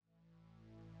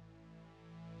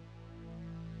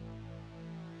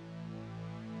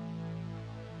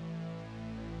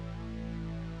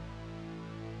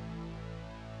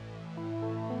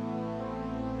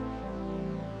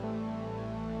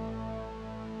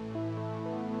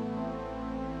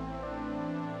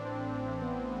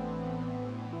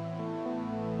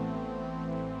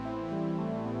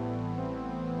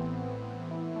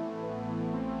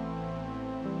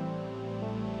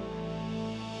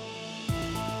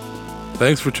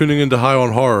Thanks for tuning in to High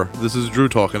on Horror. This is Drew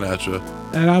talking at you.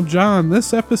 And I'm John.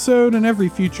 This episode and every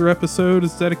future episode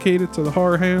is dedicated to the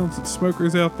horror hounds and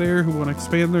smokers out there who want to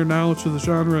expand their knowledge of the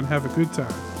genre and have a good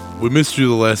time. We missed you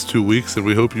the last 2 weeks, and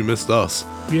we hope you missed us.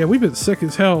 Yeah, we've been sick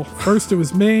as hell. First it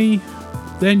was me,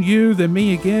 then you, then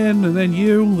me again, and then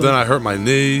you. Then I hurt my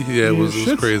knee. Yeah, it was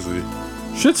crazy.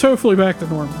 Shit's hopefully back to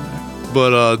normal now.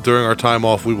 But during our time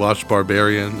off, we watched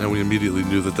Barbarian, and we immediately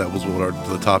knew that was what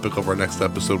the topic of our next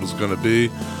episode was going to be.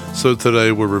 So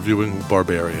today we're reviewing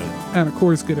Barbarian. And of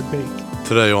course, get a bake.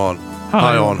 Today on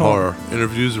High on Horror.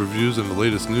 Interviews, reviews, and the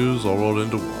latest news all rolled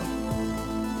into one.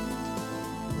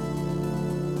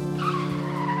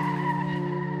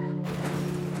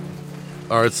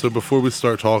 Alright, so before we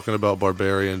start talking about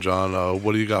Barbarian, John,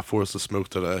 what do you got for us to smoke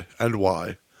today, and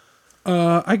why?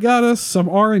 I got us some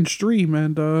Orange Dream,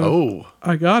 and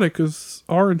I got it because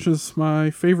orange is my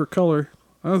favorite color.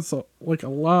 That's like a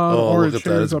lot of orange look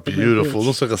at that. It's up beautiful. It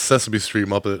looks like a Sesame Street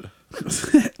Muppet.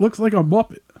 It looks like a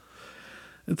Muppet.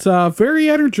 It's very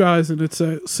energizing. It's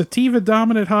a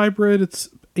sativa-dominant hybrid. It's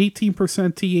 18%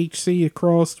 THC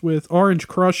crossed with Orange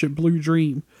Crush and Blue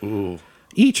Dream. Ooh.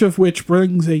 Each of which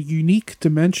brings a unique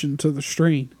dimension to the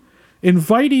strain.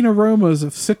 Inviting aromas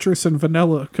of citrus and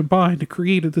vanilla combine to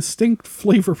create a distinct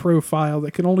flavor profile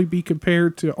that can only be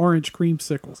compared to orange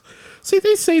creamsicles. See,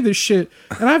 they say this shit,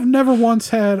 and I've never once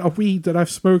had a weed that I've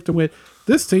smoked and went,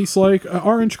 this tastes like an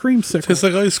orange creamsicle. Tastes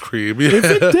like ice cream. Yeah. If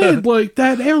it did, like,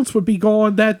 that ounce would be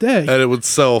gone that day. And it would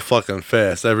sell fucking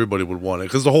fast. Everybody would want it.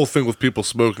 Because the whole thing with people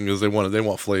smoking is they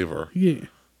want flavor. Yeah.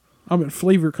 I'm in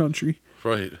flavor country.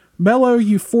 Right. Mellow,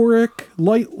 euphoric,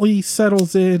 lightly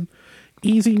settles in,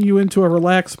 easing you into a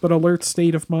relaxed but alert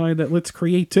state of mind that lets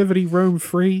creativity roam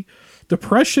free.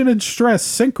 Depression and stress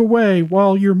sink away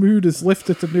while your mood is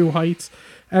lifted to new heights,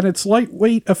 and its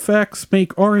lightweight effects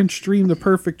make Orange Dream the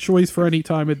perfect choice for any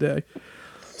time of day.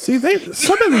 See,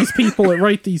 some of these people that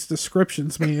write these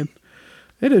descriptions, man,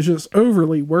 it is just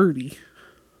overly wordy.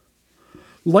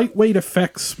 Lightweight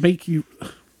effects make you...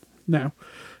 No.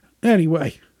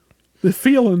 Anyway... The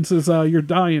feelings is you're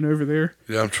dying over there.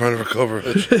 Yeah, I'm trying to recover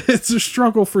it. It's a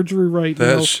struggle for Drew right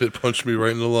now. That shit punched me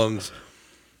right in the lungs.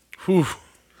 Whew.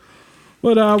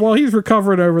 But while he's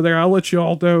recovering over there, I'll let you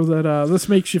all know that this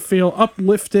makes you feel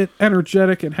uplifted,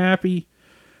 energetic, and happy.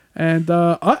 And,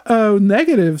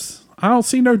 negatives. I don't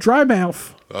see no dry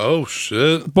mouth. Oh,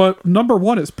 shit. But number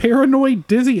one is paranoid,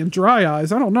 dizzy, and dry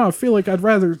eyes. I don't know. I feel like I'd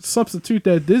rather substitute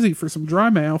that dizzy for some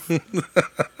dry mouth.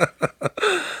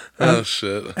 Oh,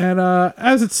 shit. And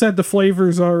as it said, the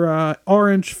flavors are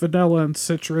orange, vanilla, and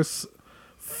citrus.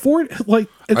 I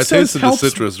tasted the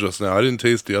citrus just now. I didn't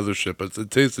taste the other shit, but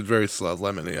it tasted very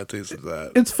lemony. I tasted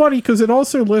that. It's funny because it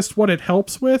also lists what it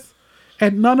helps with,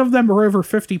 and none of them are over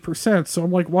 50%. So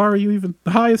I'm like, why are you even...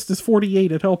 The highest is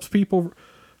 48. It helps people...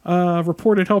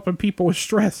 reported helping people with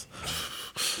stress.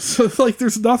 So it's like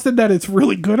there's nothing that it's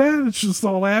really good at. It's just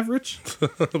all average.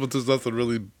 But there's nothing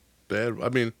really bad. I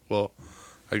mean, well,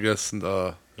 I guess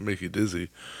it make you dizzy.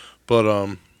 But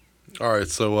all right.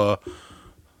 So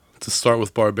to start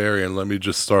with Barbarian, let me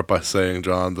just start by saying,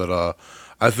 John, that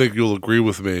I think you'll agree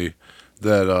with me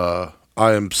that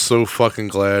I am so fucking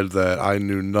glad that I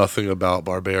knew nothing about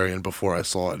Barbarian before I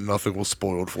saw it. Nothing was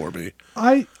spoiled for me.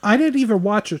 I didn't even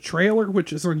watch a trailer,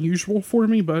 which is unusual for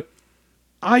me, but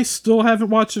I still haven't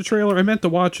watched the trailer. I meant to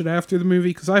watch it after the movie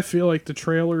because I feel like the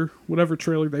trailer, whatever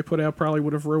trailer they put out, probably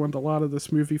would have ruined a lot of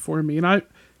this movie for me. And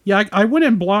I went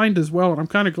in blind as well, and I'm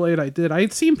kind of glad I did. I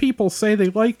had seen people say they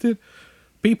liked it,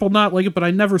 people not like it, but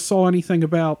I never saw anything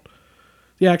about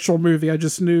the actual movie. I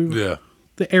just knew... Yeah.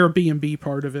 The Airbnb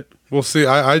part of it. Well, see,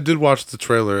 I did watch the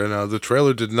trailer, and the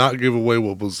trailer did not give away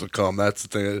what was to come. That's the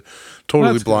thing; it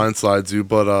totally blindsides you.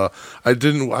 But I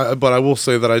didn't. But I will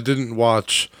say that I didn't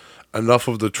watch enough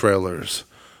of the trailers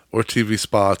or TV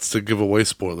spots to give away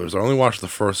spoilers. I only watched the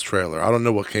first trailer. I don't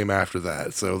know what came after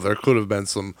that, so there could have been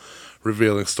some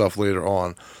revealing stuff later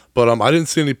on. But I didn't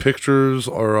see any pictures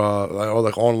or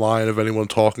like online of anyone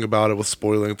talking about it with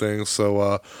spoiling things.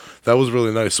 So that was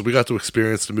really nice. So we got to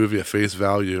experience the movie at face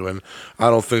value, and I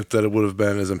don't think that it would have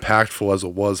been as impactful as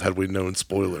it was had we known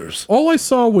spoilers. All I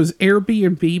saw was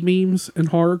Airbnb memes in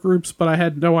horror groups, but I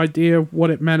had no idea what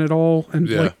it meant at all. And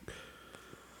yeah.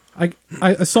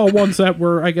 I saw ones that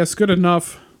were, I guess, good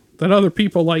enough that other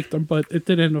people liked them, but it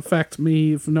didn't affect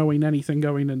me of knowing anything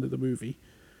going into the movie.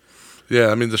 Yeah,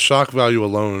 I mean, the shock value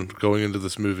alone going into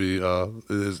this movie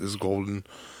is golden.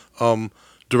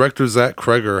 Director Zach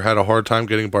Kreger had a hard time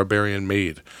getting Barbarian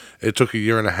made. It took 1.5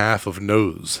 years of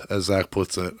no's, as Zach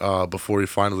puts it, before he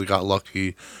finally got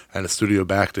lucky and the studio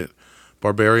backed it.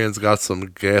 Barbarian's got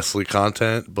some ghastly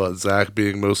content, but Zach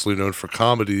being mostly known for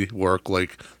comedy work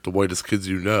like The Whitest Kids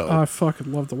You Know. I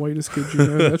fucking love The Whitest Kids You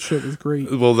Know. That shit was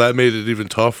great. Well, that made it even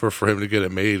tougher for him to get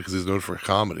it made because he's known for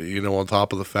comedy, you know, on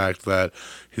top of the fact that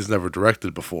he's never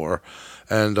directed before.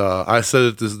 And I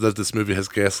said that this movie has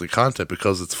ghastly content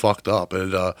because it's fucked up.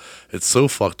 And it's so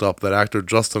fucked up that actor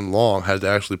Justin Long had to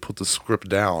actually put the script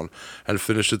down and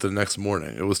finish it the next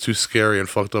morning. It was too scary and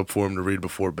fucked up for him to read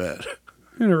before bed.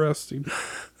 Interesting.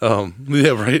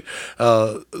 Yeah, right.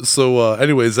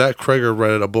 Anyway, Zach Kreger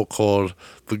read a book called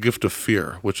The Gift of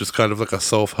Fear, which is kind of like a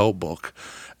self-help book.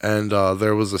 And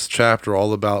there was this chapter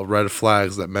all about red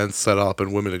flags that men set up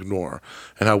and women ignore,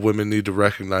 and how women need to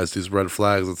recognize these red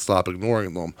flags and stop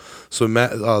ignoring them. So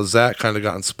Zach kind of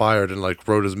got inspired and like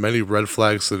wrote as many red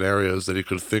flag scenarios that he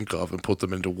could think of and put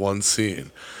them into one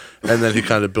scene. And then he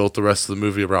kind of built the rest of the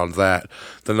movie around that.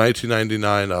 The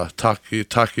 1999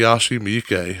 Takashi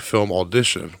Miike film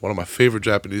Audition, one of my favorite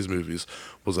Japanese movies,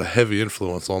 was a heavy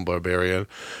influence on Barbarian.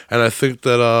 And I think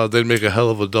that they'd make a hell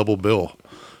of a double bill.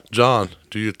 John,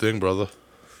 do your thing, brother.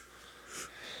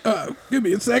 Give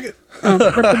me a second. I'm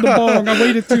ripping the bong. I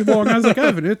waited too long. I was like, I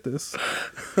haven't hit this.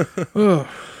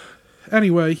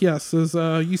 Anyway, yes, as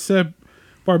you said,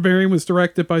 Barbarian was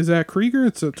directed by Zach Kreger.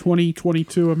 It's a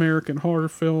 2022 American horror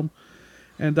film.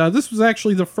 And this was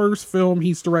actually the first film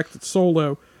he's directed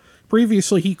solo.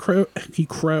 Previously, he co-directed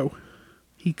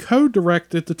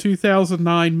the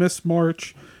 2009 Miss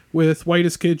March with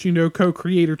Whitest Kids You Know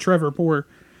co-creator Trevor Moore.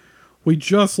 We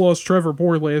just lost Trevor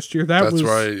Moore last year. That's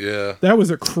right, yeah. That was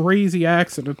a crazy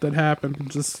accident that happened.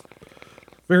 Just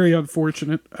very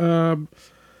unfortunate.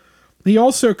 He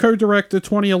also co-directed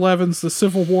 2011's The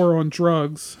Civil War on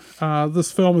Drugs.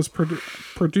 This film is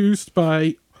produced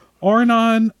by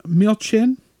Arnon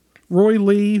Milchin, Roy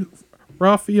Lee,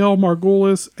 Raphael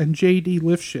Margolis, and J.D.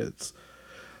 Lifshitz.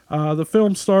 The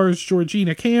film stars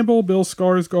Georgina Campbell, Bill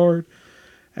Skarsgård,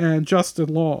 and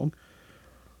Justin Long.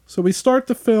 So we start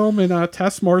the film, and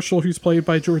Tess Marshall, who's played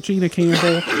by Georgina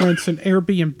Campbell, rents an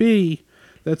Airbnb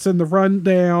that's in the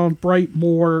rundown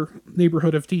Brightmoor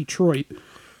neighborhood of Detroit.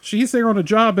 She's there on a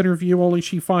job interview, only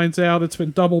she finds out it's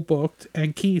been double booked,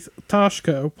 and Keith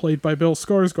Toshko, played by Bill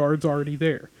Skarsgård's already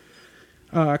there.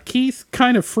 Keith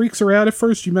kind of freaks her out at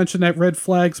first. You mentioned that Red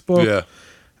Flags book. Yeah.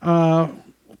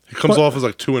 He comes off as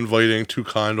like too inviting, too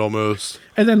kind almost.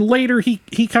 And then later he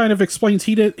kind of explains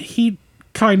he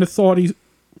kind of thought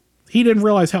he didn't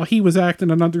realize how he was acting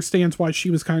and understands why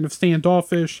she was kind of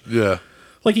standoffish. Yeah.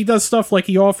 Like, he does stuff like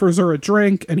he offers her a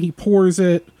drink and he pours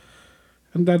it.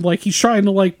 And then, like, he's trying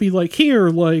to, like, be like, here,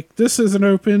 like, this isn't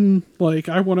open. Like,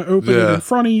 I want to open it in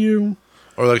front of you.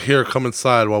 Or, like, here, come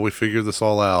inside while we figure this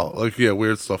all out. Like, yeah,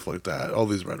 weird stuff like that. All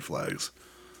these red flags.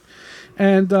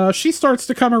 And she starts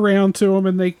to come around to him,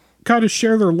 and they kind of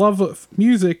share their love of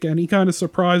music, and he kind of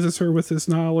surprises her with his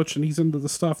knowledge, and he's into the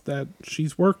stuff that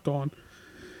she's worked on.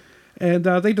 And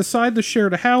they decide to share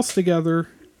the house together.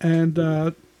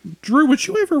 And Drew, would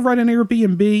you ever rent an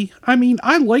Airbnb? I mean,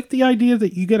 I like the idea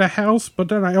that you get a house, but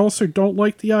then I also don't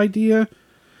like the idea.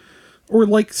 Or,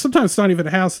 like, sometimes it's not even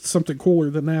a house, it's something cooler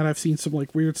than that. I've seen some,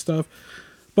 like, weird stuff.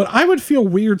 But I would feel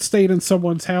weird staying in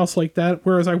someone's house like that,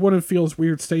 whereas I wouldn't feel as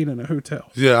weird staying in a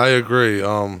hotel. Yeah, I agree.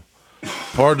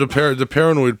 Part of the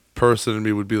paranoid person in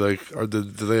me would be like, do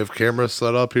they have cameras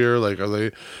set up here? Like, are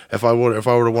they? If I were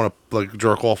to want to like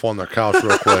jerk off on their couch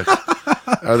real quick,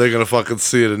 are they gonna fucking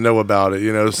see it and know about it?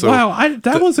 You know? So wow,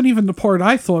 that wasn't even the part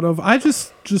I thought of. I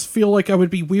just feel like I would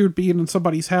be weird being in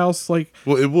somebody's house. Like,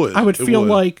 well, it would. I would feel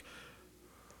like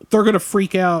they're gonna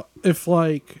freak out if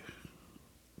like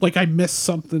I missed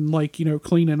something, like, you know,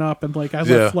 cleaning up, and like I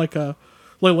left like a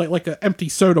empty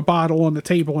soda bottle on the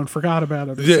table and forgot about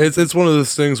it. Yeah, it's one of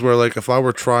those things where, like, if I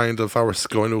were going to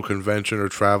a convention or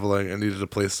traveling and needed a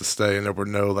place to stay and there were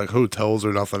no, like, hotels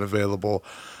or nothing available,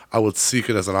 I would seek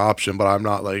it as an option, but I'm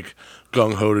not, like,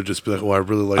 gung-ho to just be like, oh, I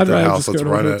really like that house, let's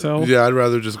rent it. Yeah, I'd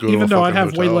rather just go to a fucking hotel. Even though I'd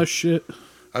have way less shit.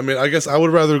 I mean, I guess I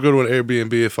would rather go to an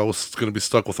Airbnb if I was going to be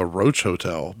stuck with a roach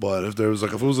hotel, but if it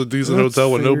was a decent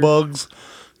hotel with no bugs,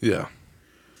 yeah.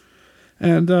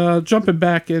 And jumping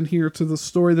back in here to the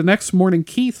story, the next morning,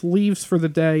 Keith leaves for the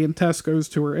day and Tess goes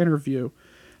to her interview.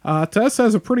 Tess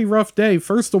has a pretty rough day.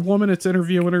 First, the woman that's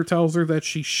interviewing her tells her that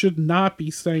she should not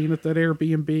be staying at that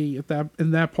Airbnb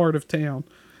in that part of town.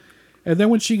 And then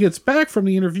when she gets back from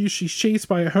the interview, she's chased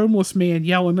by a homeless man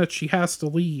yelling that she has to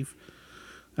leave.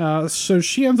 So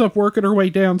she ends up working her way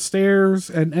downstairs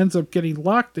and ends up getting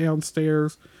locked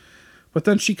downstairs. But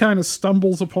then she kind of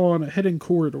stumbles upon a hidden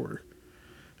corridor.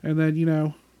 And then, you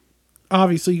know,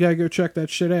 obviously you gotta go check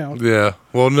that shit out. Yeah.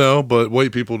 Well, no, but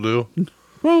white people do.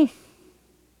 Well,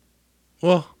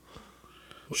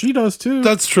 She does too.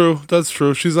 That's true. That's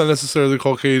true. She's not necessarily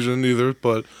Caucasian either,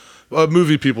 but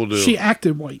movie people do. She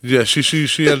acted white. Yeah, she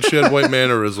had white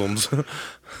mannerisms.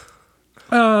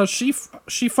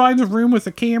 She finds a room with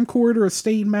a camcorder, a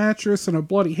stained mattress, and a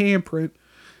bloody handprint.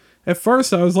 At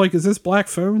first, I was like, "Is this Black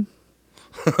Phone?"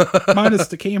 Minus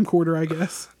the camcorder, I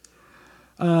guess.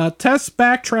 Tess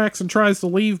backtracks and tries to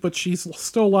leave, but she's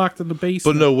still locked in the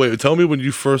basement. But no, wait. Tell me when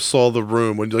you first saw the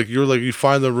room. When you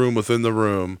find the room within the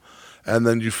room, and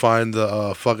then you find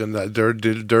the fucking that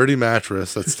dirty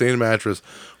mattress, that stained mattress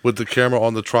with the camera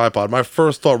on the tripod. My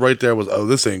first thought right there was, "Oh,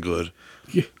 this ain't good."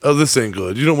 Yeah. Oh, this ain't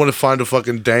good. You don't want to find a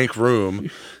fucking dank room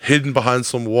hidden behind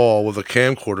some wall with a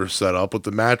camcorder set up with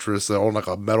the mattress on like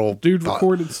a metal dude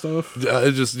recorded stuff.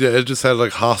 It just had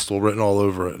like hostile written all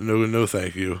over it. No,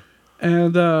 thank you.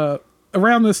 And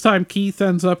around this time, Keith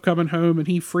ends up coming home and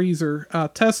he frees her.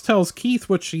 Tess tells Keith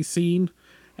what she's seen,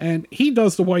 and he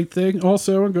does the white thing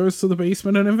also and goes to the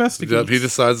basement and investigates. Yep, he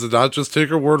decides to not just take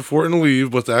her word for it and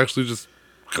leave, but to actually just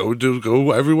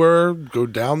go everywhere, go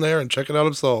down there and check it out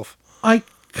himself. I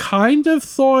kind of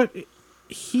thought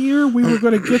here we were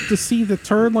going to get to see the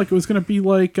turn, like it was going to be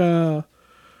like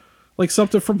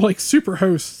something from like Super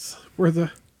Hosts, where the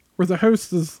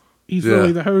host is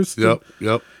really the host. Yep.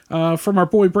 From our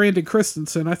boy Brandon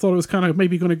Christensen, I thought it was kind of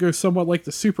maybe going to go somewhat like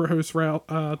the Super Host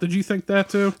route. Did you think that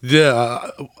too? Yeah.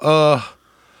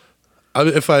 I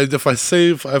mean, if I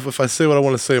say what I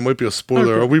want to say, it might be a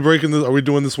spoiler. Okay. Are we breaking this? Are we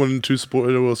doing this one into a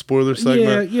spoiler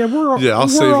segment? Yeah. I'll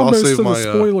save my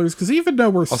spoilers, because even though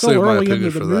we're still early into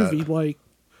the movie, that. like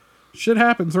shit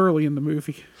happens early in the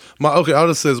movie. I'll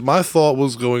just say my thought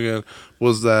was going in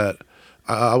was that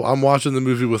I'm watching the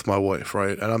movie with my wife,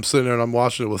 right, and I'm sitting there and I'm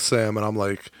watching it with Sam, and I'm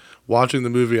like watching the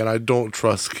movie and I don't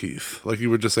trust Keith. Like you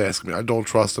were just asking me, I don't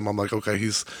trust him. I'm like, okay,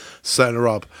 he's setting her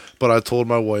up, but I told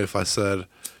my wife, I said,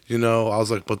 I was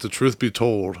like, but the truth be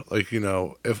told, like,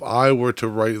 if I were to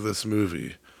write this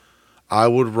movie, I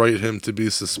would write him to be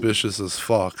suspicious as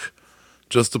fuck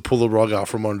just to pull the rug out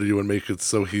from under you and make it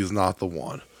so he's not the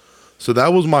one. So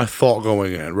that was my thought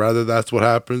going in. Rather that's what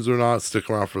happens or not, stick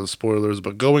around for the spoilers.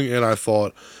 But going in, I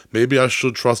thought maybe I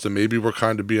should trust him. Maybe we're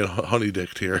kind of being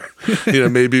honey-dicked here.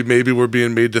 Maybe we're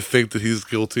being made to think that he's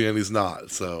guilty and he's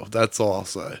not. So that's all I'll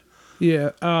say.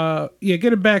 Yeah,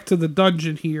 getting back to the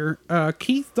dungeon here,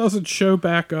 Keith doesn't show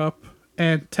back up,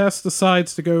 and Tess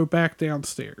decides to go back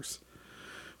downstairs.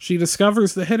 She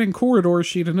discovers the hidden corridor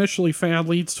she'd initially found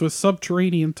leads to a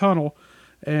subterranean tunnel,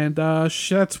 and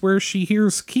that's where she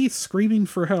hears Keith screaming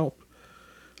for help.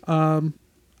 Like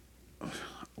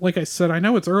I said, I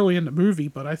know it's early in the movie,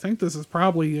 but I think this is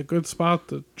probably a good spot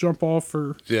to jump off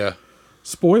for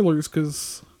spoilers,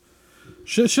 because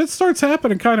shit starts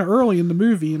happening kind of early in the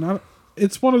movie, and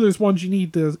it's one of those ones you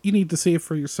need to see it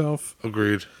for yourself.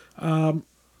 Agreed. The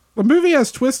movie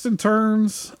has twists and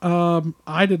turns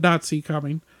I did not see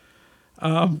coming.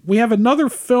 We have another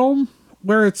film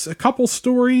where it's a couple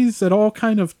stories that all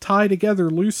kind of tie together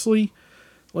loosely.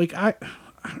 Like I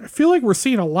feel like we're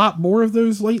seeing a lot more of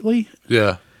those lately.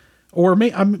 Yeah. Or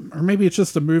maybe it's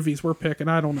just the movies we're picking.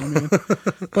 I don't know, man.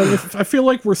 But I feel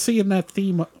like we're seeing that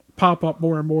theme pop up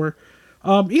more and more.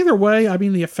 Either way, I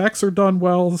mean, the effects are done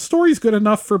well. The story's good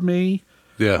enough for me.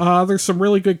 Yeah. There's some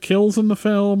really good kills in the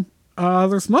film.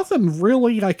 There's nothing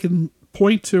really I can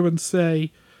point to and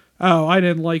say, oh, I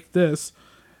didn't like this.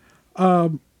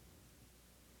 But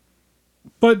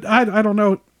I don't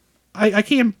know. I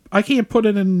can't put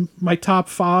it in my top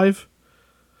 5.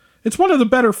 It's one of the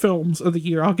better films of the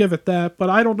year. I'll give it that.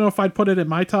 But I don't know if I'd put it in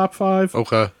my top 5.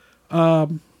 Okay.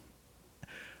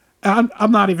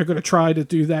 I'm not even going to try to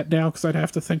do that now because I'd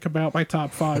have to think about my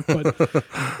top 5. But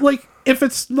like, if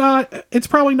it's not, it's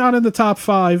probably not in the top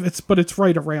 5. But it's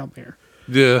right around there.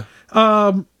 Yeah.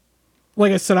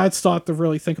 Like I said, I'd start to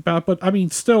really think about it. But I mean,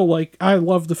 still, like, I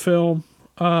love the film.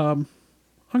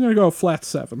 I'm going to go a flat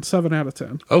 7 out of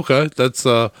 10. Okay. That's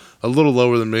a little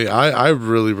lower than me. I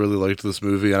really, really liked this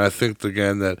movie. And I think,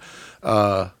 again, that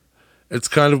it's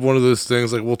kind of one of those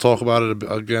things, like we'll talk about it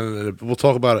again. We'll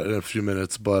talk about it in a few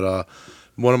minutes. But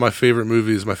one of my favorite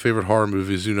movies, my favorite horror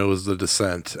movies, is The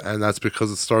Descent. And that's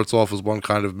because it starts off as one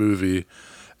kind of movie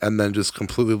and then just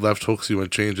completely left hooks you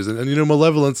and changes. And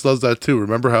Malevolence does that too.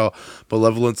 Remember how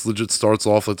Malevolence legit starts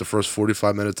off like the first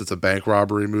 45 minutes, it's a bank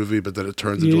robbery movie, but then it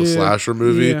turns into a slasher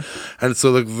movie. Yeah. And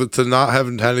so like to not have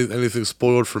anything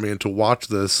spoiled for me and to watch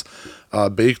this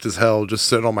baked as hell, just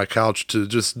sitting on my couch, to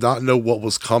just not know what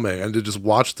was coming and to just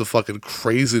watch the fucking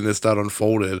craziness that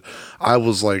unfolded, I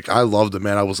was like, I loved it,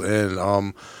 man. I was in.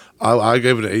 I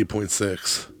gave it an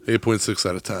 8.6. 8.6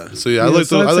 out of 10. So yeah, I Yeah, like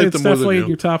so the I'd I say like it's the more than definitely in you.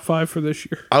 your top 5 for this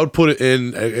year. I would put it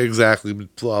in exactly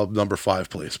number 5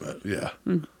 placement. Yeah.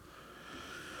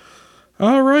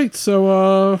 All right,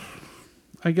 so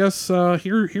I guess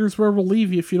here's where we'll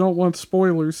leave you if you don't want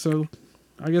spoilers. So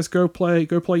I guess go play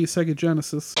your Sega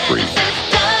Genesis.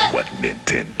 What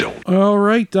Nintendo? All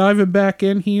right, diving back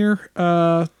in here.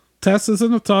 Tessa's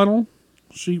in the tunnel.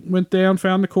 She went down,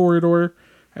 found the corridor,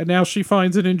 and now she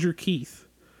finds an injured Keith.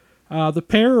 The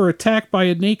pair are attacked by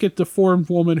a naked, deformed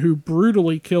woman who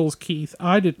brutally kills Keith.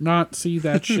 I did not see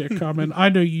that shit coming. I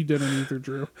know you didn't either,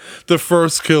 Drew. The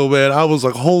first kill, man, I was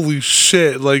like, holy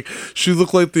shit. Like, she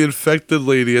looked like the infected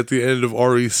lady at the end of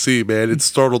REC, man. It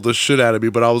startled the shit out of me,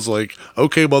 but I was like,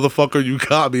 okay, motherfucker, you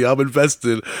got me. I'm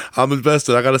invested.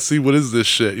 I gotta see what is this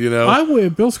shit, you know? I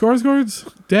win. Bill Skarsgård's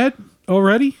dead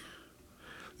already?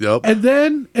 Yep. And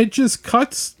then it just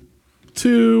cuts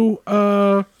to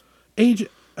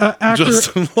actor.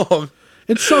 Justin Long.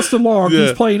 It's Justin Long. Yeah.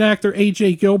 He's playing actor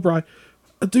AJ Gilbride.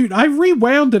 Dude, I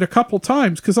rewound it a couple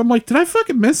times because I'm like, did I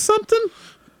fucking miss something?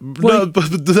 No,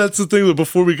 but that's the thing. That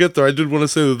before we get there, I did want to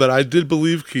say that I did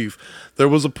believe Keith. There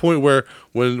was a point where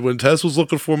when Tess was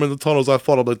looking for him in the tunnels, I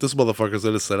thought, I'm like, this motherfucker's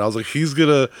innocent. I was like, he's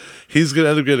gonna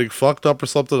end up getting fucked up or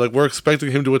something. Like, we're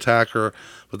expecting him to attack her,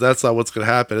 but that's not what's gonna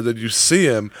happen. And then you see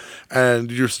him,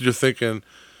 and you're thinking,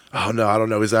 oh no, I don't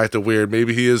know, he's acting weird.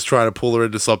 Maybe he is trying to pull her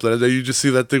into something. And then you just see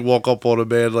that thing walk up on him,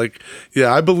 man. Like,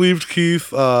 yeah, I believed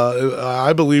Keith.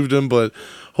 I believed him, but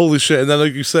holy shit. And then,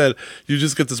 like you said, you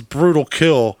just get this brutal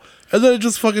kill. And then it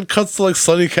just fucking cuts to like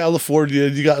sunny California,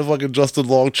 and you got fucking Justin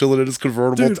Long chilling in his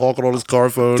convertible, Dude, talking on his car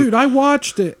phone. Dude, I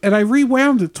watched it and I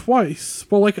rewound it twice.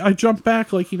 Well, like I jumped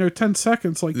back like 10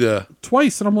 seconds, like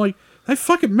twice, and I'm like, I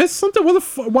fucking missed something.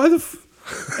 Why the?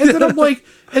 And then I'm like,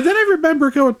 and then I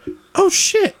remember going, oh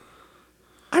shit.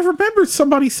 I remembered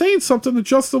somebody saying something that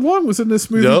Justin Long was in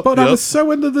this movie, but I was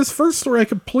so into this first story, I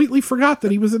completely forgot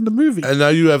that he was in the movie. And now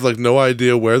you have like no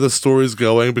idea where the story's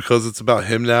going because it's about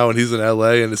him now, and he's in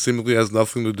LA, and it seemingly has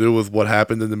nothing to do with what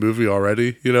happened in the movie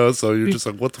already, you know? So you're just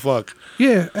like, what the fuck?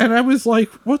 Yeah, and I was like,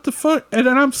 what the fuck? And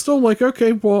then I'm still like,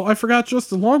 okay, well, I forgot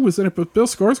Justin Long was in it, but Bill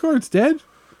Skarsgård's dead?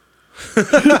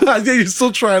 Yeah, you're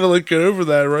still trying to like get over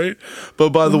that, right?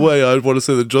 But by the way, I want to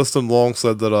say that Justin Long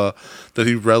said that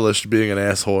he relished being an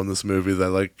asshole in this movie. That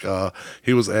like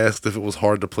he was asked if it was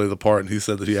hard to play the part, and he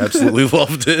said that he absolutely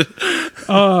loved it.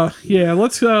 Yeah,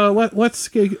 let's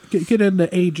get into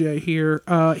AJ here.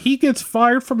 He gets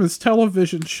fired from his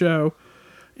television show.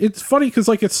 It's funny because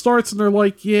like it starts and they're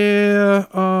like, yeah,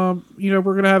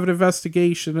 we're gonna have an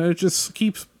investigation, and it just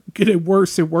keeps getting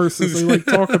worse and worse as they like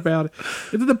talk about it.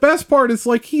 And then the best part is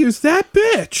like, he was that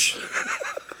bitch.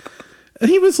 And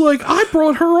he was like, I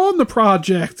brought her on the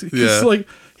project. Yeah. Like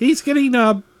he's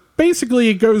getting basically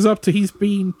it goes up to he's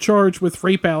being charged with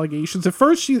rape allegations. At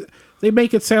first they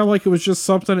make it sound like it was just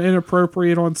something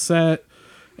inappropriate on set.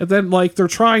 And then like they're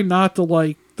trying not to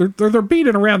like they're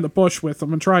beating around the bush with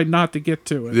him and trying not to get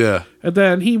to it. Yeah. And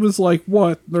then he was like,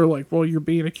 what? And they're like, well, you're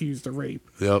being accused of rape.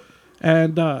 Yep.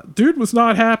 And dude was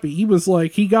not happy. He was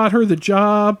like, he got her the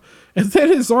job. And then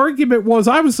his argument was,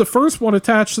 I was the first one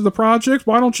attached to the project.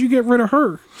 Why don't you get rid of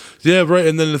her? Yeah, right.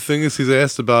 And then the thing is, he's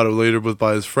asked about it later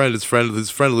by his friend. His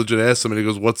friend legit asked him, and he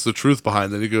goes, what's the truth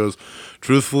behind it? And he goes,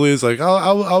 truthfully, he's like,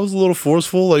 I was a little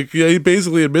forceful. Like, yeah, he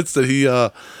basically admits that he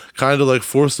kind of like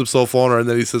forced himself on her, and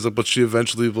then he says, but she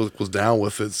eventually was down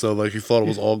with it. So like he thought it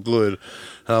was all good.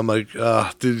 And I'm like,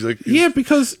 dude, like, yeah,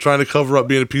 because trying to cover up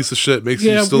being a piece of shit makes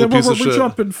you still a piece of shit. We're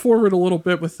jumping forward a little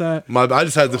bit with that. I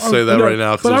just had to say that right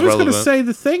now because but it was I was relevant. going to say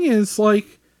the thing is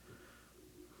like,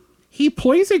 he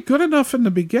plays it good enough in the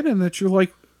beginning that you're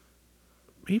like,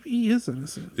 maybe he is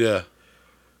innocent. Yeah.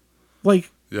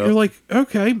 Like you're like,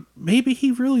 okay, maybe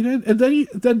he really did. And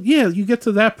then you get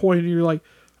to that point and you're like,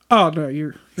 oh no,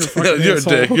 you're a fucking you're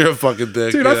asshole. a dick. You're a fucking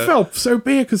dick. Dude, yeah. I felt so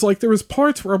bad because like there was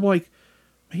parts where I'm like,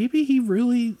 maybe he's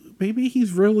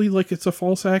really like it's a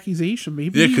false accusation.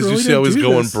 Maybe because really you see how he's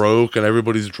going this. broke and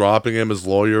everybody's dropping him. His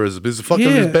lawyer, his fucking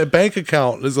his bank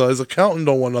account, his accountant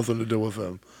don't want nothing to do with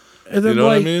him. And then you know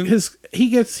like what I mean? he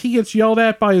gets yelled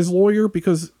at by his lawyer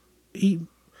because he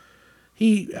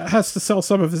has to sell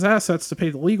some of his assets to pay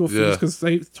the legal fees because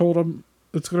they told him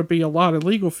it's going to be a lot of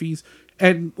legal fees.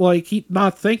 And like he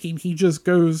not thinking, he just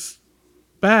goes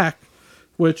back,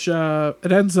 which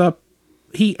it ends up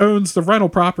he owns the rental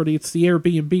property. It's the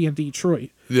Airbnb in Detroit.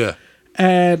 Yeah.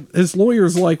 And his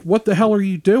lawyer's like, what the hell are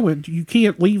you doing? You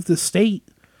can't leave the state.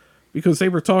 Because they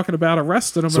were talking about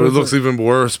arresting him. So it looks even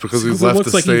worse because he's left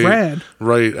the state he ran.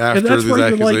 right after and that's these where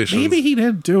accusations. You're like, maybe he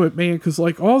didn't do it, man, because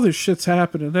like all this shit's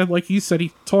happening. And then like you said,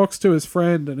 he talks to his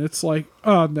friend and it's like,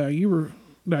 oh no, you were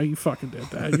No, you fucking did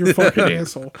that. You're a fucking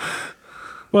asshole.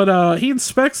 But he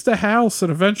inspects the house,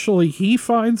 and eventually he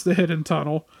finds the hidden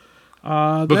tunnel.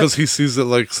 Because he sees that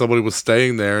like somebody was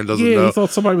staying there and doesn't know. He thought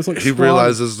somebody was like. He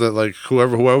realizes that like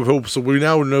whoever. So we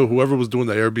now know whoever was doing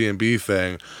the Airbnb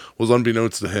thing was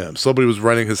unbeknownst to him. Somebody was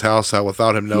renting his house out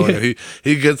without him knowing. And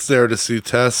he gets there to see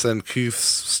Tess and Keith's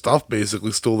stuff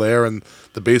basically still there and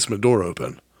the basement door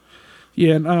open.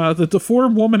 Yeah, and the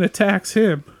deformed woman attacks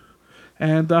him,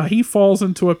 and he falls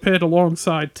into a pit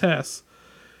alongside Tess.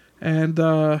 And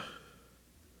that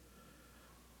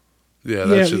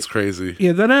shit's crazy.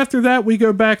 Yeah, then after that we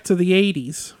go back to the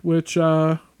 80s, which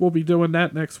we'll be doing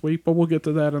that next week, but we'll get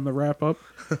to that in the wrap up.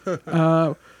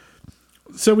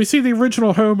 So we see the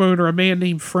original homeowner, a man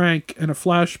named Frank, in a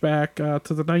flashback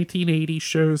to the 1980s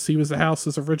shows he was the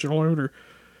house's original owner.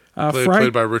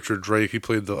 Played by Richard Drake. He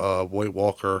played the White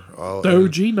Walker. The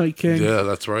OG Night King. Yeah,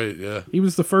 that's right, yeah. He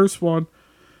was the first one.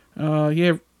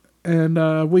 And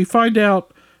we find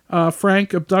out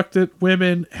Frank abducted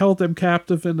women, held them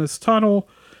captive in this tunnel,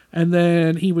 and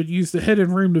then he would use the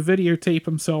hidden room to videotape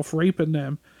himself raping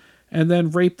them, and then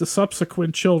rape the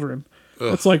subsequent children.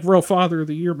 Ugh. It's like real Father of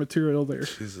the Year material there.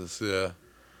 Jesus, yeah.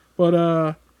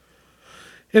 But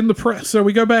so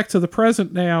we go back to the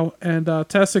present now, and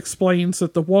Tess explains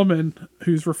that the woman,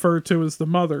 who's referred to as the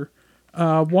mother,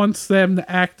 wants them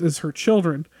to act as her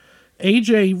children.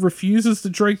 AJ refuses to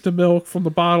drink the milk from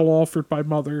the bottle offered by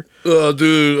Mother. Oh,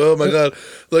 dude! Oh my God!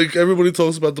 Like everybody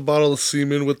talks about the bottle of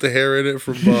semen with the hair in it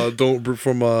from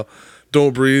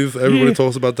Don't Breathe. Everybody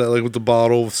talks about that, like with the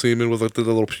bottle of semen with like the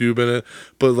little pube in it.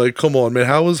 But like, come on, man!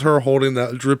 How is her holding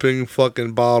that dripping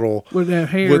fucking bottle with that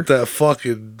hair, with that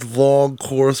fucking long,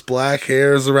 coarse black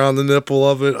hairs around the nipple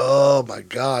of it? Oh my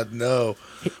God, no!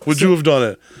 Would you have done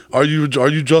it? Are you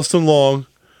Justin Long,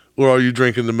 or are you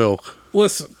drinking the milk?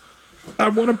 Listen. I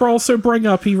want to also bring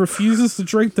up he refuses to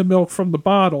drink the milk from the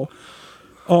bottle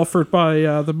offered by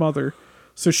the mother.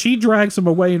 So she drags him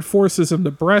away and forces him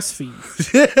to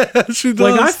breastfeed. Yeah, she does.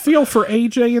 Like, I feel for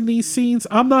AJ in these scenes.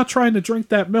 I'm not trying to drink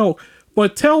that milk.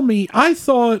 But tell me, I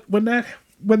thought when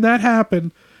that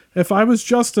happened, if I was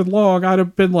Justin Long, I'd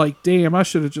have been like, damn, I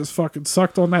should have just fucking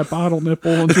sucked on that bottle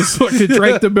nipple and just fucking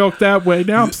drank the milk that way.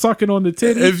 Now I'm sucking on the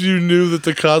titty. If you knew that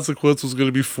the consequence was going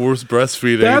to be forced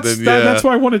breastfeeding, that's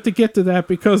why I wanted to get to that,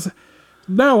 because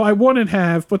no, I wouldn't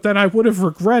have, but then I would have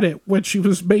regretted when she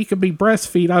was making me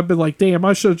breastfeed. I'd been like, damn,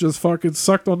 I should have just fucking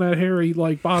sucked on that hairy,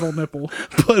 like, bottle nipple.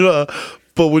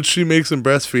 But when she makes him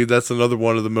breastfeed, that's another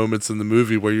one of the moments in the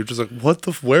movie where you're just like, what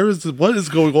is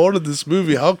going on in this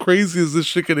movie? How crazy is this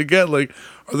shit gonna get? Like,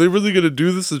 are they really gonna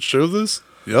do this and show this?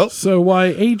 Yep. So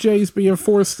while AJ's being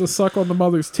forced to suck on the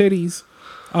mother's titties,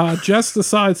 Jess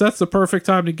decides that's the perfect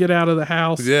time to get out of the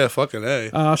house. Yeah, fucking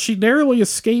A. She narrowly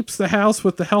escapes the house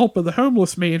with the help of the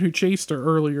homeless man who chased her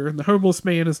earlier, and the homeless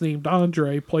man is named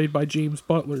Andre, played by James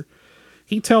Butler.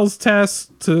 He tells Tess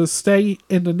to stay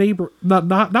in the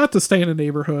not to stay in the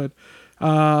neighborhood,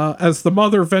 as the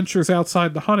mother ventures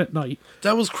outside to hunt at night.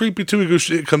 That was creepy too. He goes,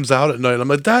 shit comes out at night. I'm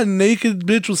like, that naked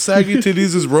bitch with saggy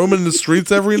titties is roaming the streets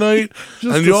every night,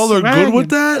 and y'all are good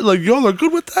with that? Like, y'all are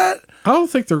good with that? I don't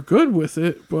think they're good with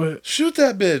it, but shoot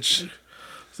that bitch.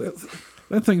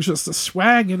 That thing's just a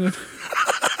swag in it.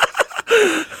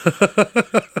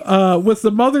 With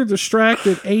the mother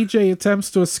distracted, AJ attempts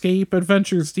to escape and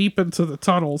ventures deep into the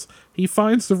tunnels. He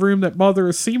finds the room that Mother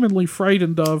is seemingly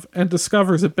frightened of and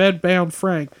discovers a bed-bound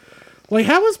Frank. Like,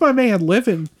 how is my man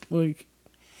living? Like,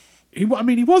 he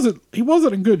wasn't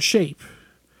in good shape,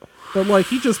 but like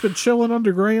he just been chilling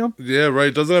underground. Yeah,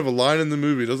 right. Doesn't have a line in the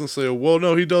movie. Doesn't say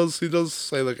he does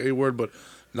say like a word, but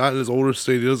not in his older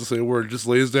state. He doesn't say a word. He just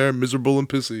lays there miserable and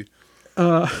pissy.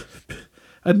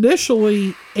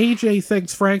 Initially, AJ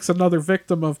thinks Frank's another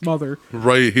victim of Mother.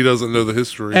 Right, he doesn't know the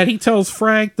history. And he tells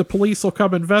Frank the police will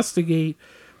come investigate,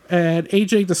 and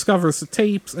AJ discovers the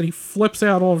tapes, and he flips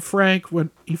out on Frank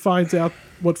when he finds out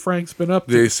what Frank's been up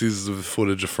to. Yeah, he sees the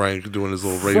footage of Frank doing his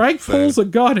little rape Frank thing. pulls a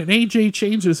gun, and AJ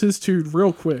changes his tune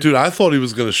real quick. Dude, I thought he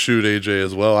was going to shoot AJ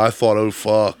as well. I thought, oh,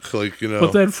 fuck. Like, you know.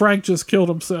 But then Frank just killed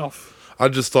himself. I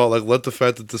just thought, like, let the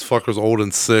fact that this fucker's old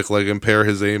and sick, like, impair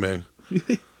his aiming.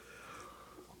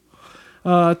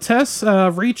 Tess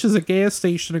reaches a gas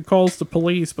station and calls the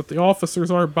police, but the officers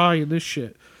aren't buying this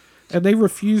shit. And they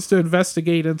refuse to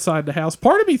investigate inside the house.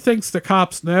 Part of me thinks the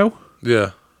cops know.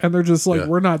 Yeah. And they're just like,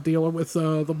 we're not dealing with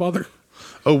the mother.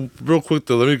 Oh, real quick,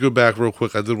 though. Let me go back real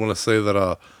quick. I did want to say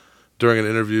that during an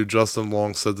interview, Justin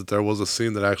Long said that there was a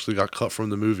scene that actually got cut from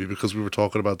the movie because we were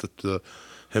talking about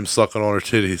him sucking on her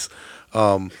titties.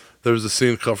 There was a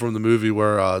scene cut from the movie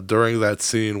where during that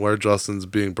scene where Justin's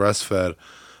being breastfed,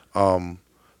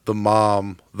 the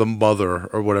mother,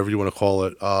 or whatever you want to call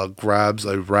it, grabs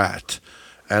a rat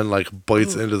and like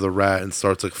bites into the rat and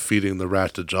starts like feeding the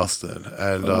rat to Justin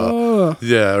and or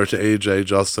to AJ,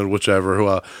 Justin,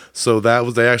 whichever. So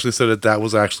they actually said that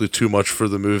was actually too much for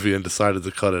the movie and decided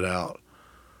to cut it out.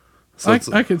 So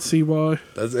I can see why.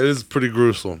 It is pretty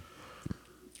gruesome.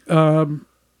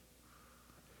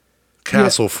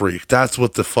 Castle Freak. That's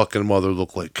what the fucking mother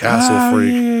looked like. Castle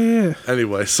Freak. Yeah.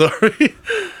 Anyway, sorry.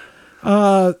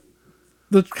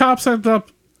 The cops end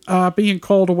up being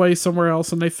called away somewhere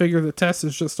else, and they figure that Tess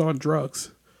is just on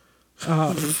drugs.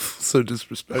 So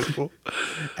disrespectful.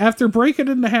 After breaking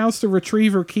in the house to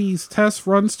retrieve her keys, Tess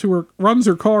runs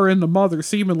her car into Mother,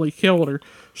 seemingly killed her.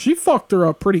 She fucked her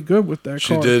up pretty good with that car.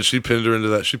 She did. She pinned her into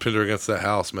that. She pinned her against that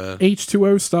house, man.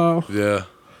 H2O style. Yeah.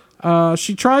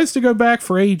 She tries to go back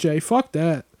for AJ. Fuck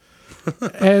that.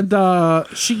 And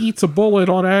she eats a bullet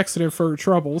on accident for her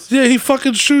troubles. Yeah, he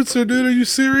fucking shoots her, dude. Are you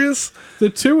serious? The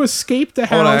two escape the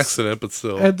house on accident, but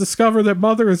still, and discover that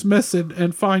Mother is missing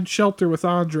and find shelter with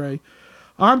Andre.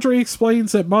 Andre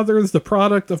explains that Mother is the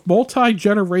product of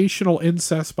multi-generational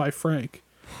incest by Frank.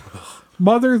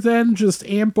 Mother then just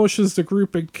ambushes the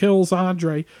group and kills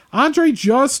Andre. Andre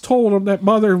just told him that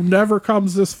Mother never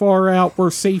comes this far out.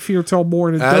 We're safe here till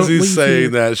morning. As he's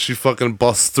saying that, she fucking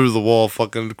busts through the wall,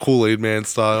 fucking Kool-Aid Man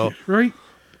style. Right?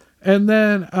 And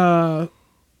then the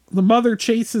Mother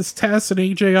chases Tess and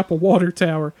AJ up a water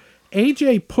tower.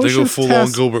 AJ pushes Tess... They go full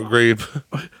on Gilbert Grape.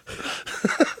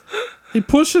 He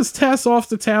pushes Tess off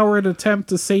the tower in an attempt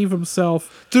to save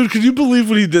himself. Dude, can you believe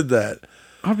when he did that?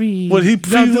 I mean, when he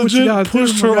legit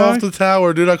pushed her off the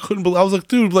tower, dude, I couldn't believe. I was like,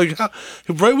 dude, like,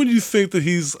 right when you think that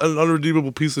he's an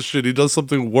unredeemable piece of shit, he does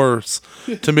something worse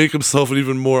to make himself an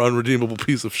even more unredeemable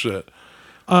piece of shit.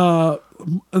 And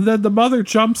then the Mother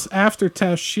jumps after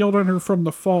Tess, shielding her from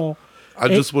the fall. I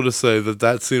just want to say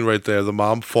that scene right there, the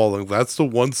mom falling, that's the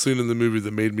one scene in the movie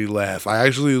that made me laugh. I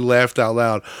actually laughed out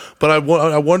loud. But I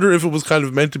wonder if it was kind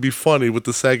of meant to be funny with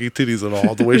the saggy titties and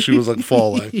all, the way she was like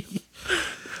falling.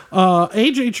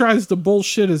 AJ tries to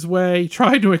bullshit his way,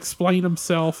 trying to explain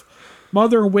himself.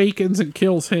 Mother awakens and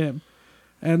kills him.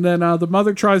 And then the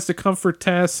Mother tries to comfort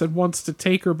Tess and wants to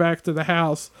take her back to the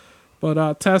house.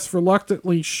 But Tess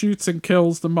reluctantly shoots and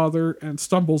kills the Mother and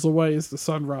stumbles away as the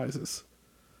sun rises.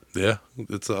 Yeah,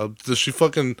 it's she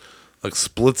fucking like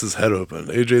splits his head open.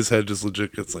 AJ's head just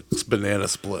legit gets like banana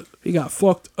split. He got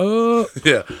fucked up.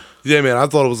 Yeah, man. I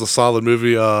thought it was a solid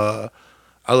movie. I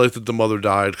like that the Mother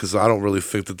died because I don't really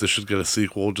think that this should get a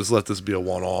sequel. Just let this be a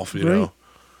one-off, you know.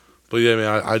 But yeah,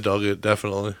 man, I dug it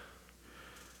definitely.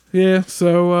 Yeah.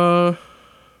 So,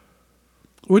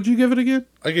 what'd you give it again?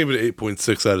 I gave it an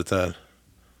 8.6 out of 10.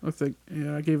 I think.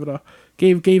 Yeah, I gave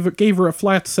it gave her a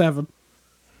flat 7.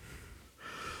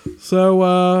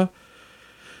 So,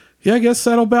 yeah, I guess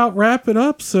that'll about wrap it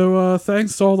up. So,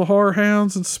 thanks to all the horror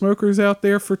hounds and smokers out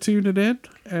there for tuning in.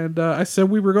 And I said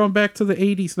we were going back to the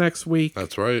 80s next week.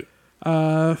 That's right.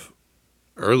 Early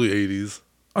 80s.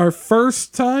 Our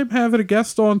first time having a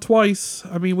guest on twice.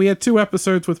 I mean, we had 2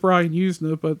 episodes with Brian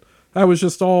Usna, but that was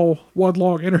just all one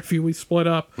long interview we split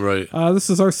up. Right.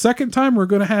 This is our second time. We're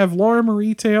going to have Laura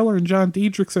Marie Taylor and John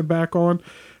Diedrichson back on.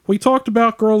 We talked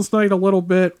about Girls' Night a little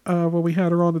bit when we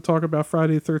had her on to talk about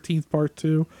Friday the 13th Part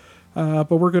 2.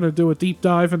 But we're going to do a deep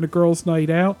dive into Girls' Night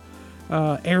Out.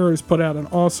 Arrow's put out an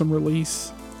awesome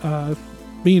release.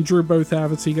 Me and Drew both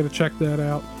have it, so you got to check that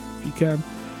out if you can.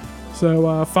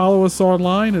 So follow us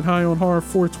online at High on Horror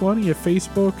 420 at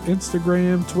Facebook,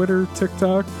 Instagram, Twitter,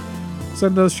 TikTok.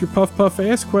 Send us your Puff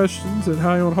Ask questions at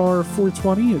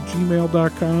highonhorror420 at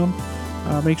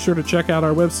gmail.com. Make sure to check out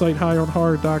our website,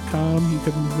 highonhorror.com. You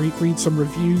can read some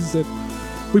reviews that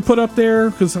we put up there,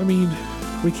 because, I mean,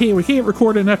 we can't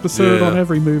record an episode on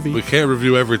every movie. We can't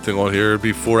review everything on here. It'd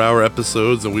be 4-hour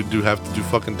episodes, and we do have to do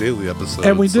fucking daily episodes.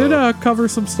 And we did cover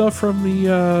some stuff from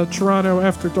the Toronto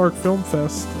After Dark Film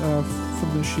Fest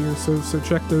from this year, so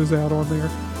check those out on there.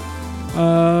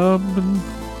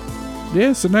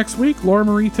 So next week, Laura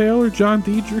Marie Taylor, John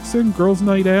Diedrichson, Girls'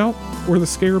 Night Out, or The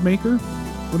Scare Maker,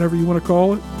 whatever you want to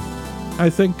call it. I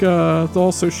think they'll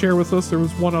also share with us there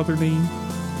was one other name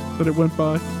that it went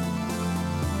by.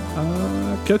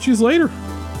 Catch you later.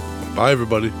 Bye,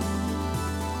 everybody.